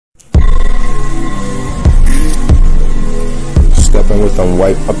Sipping with them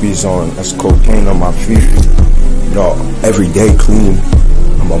white uppies on, that's cocaine on my feet. No, every day clean.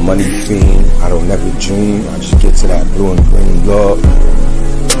 I'm a money fiend, I don't never dream. I just get to that blue and green look.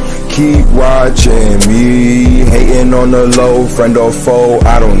 Keep watching me, hating on the low, friend or foe,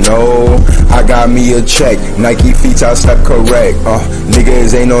 I don't know. I got me a check, Nike feet, I step correct.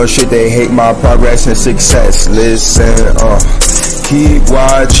 Niggas ain't no shit, they hate my progress and success. Listen, keep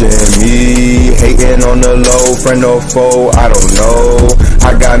watching me, hating on the low, friend or foe, I don't know.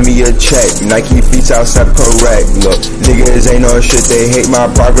 I got me a check, Nike feet, I step correct. Look, niggas ain't no shit, they hate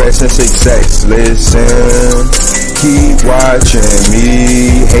my progress and success. Listen, keep watching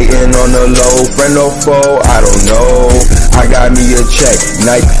me, hating on the low, friend or foe, I don't know. I got me a check,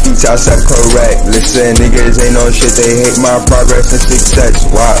 Nike feet, I step correct. Listen, niggas ain't no shit, they hate my progress and success.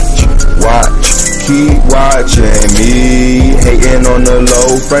 Watch, keep watching me, hating on the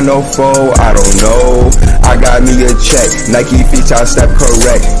low, friend or foe, I don't know. I got me a check, Nike feet, I step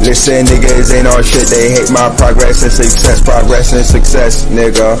correct. Listen, niggas ain't no shit, they hate my progress and success. Progress and success,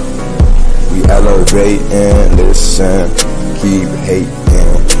 nigga. We elevating, listen, keep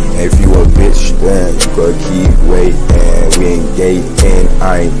hating. If you a bitch, then you could keep waiting. We ain't gating,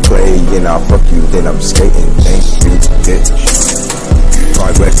 I ain't playing. I'll fuck you, then I'm skating. Thank you, bitch.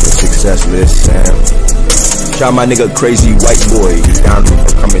 Progress and success, listen. Shout my nigga crazy white boy, down to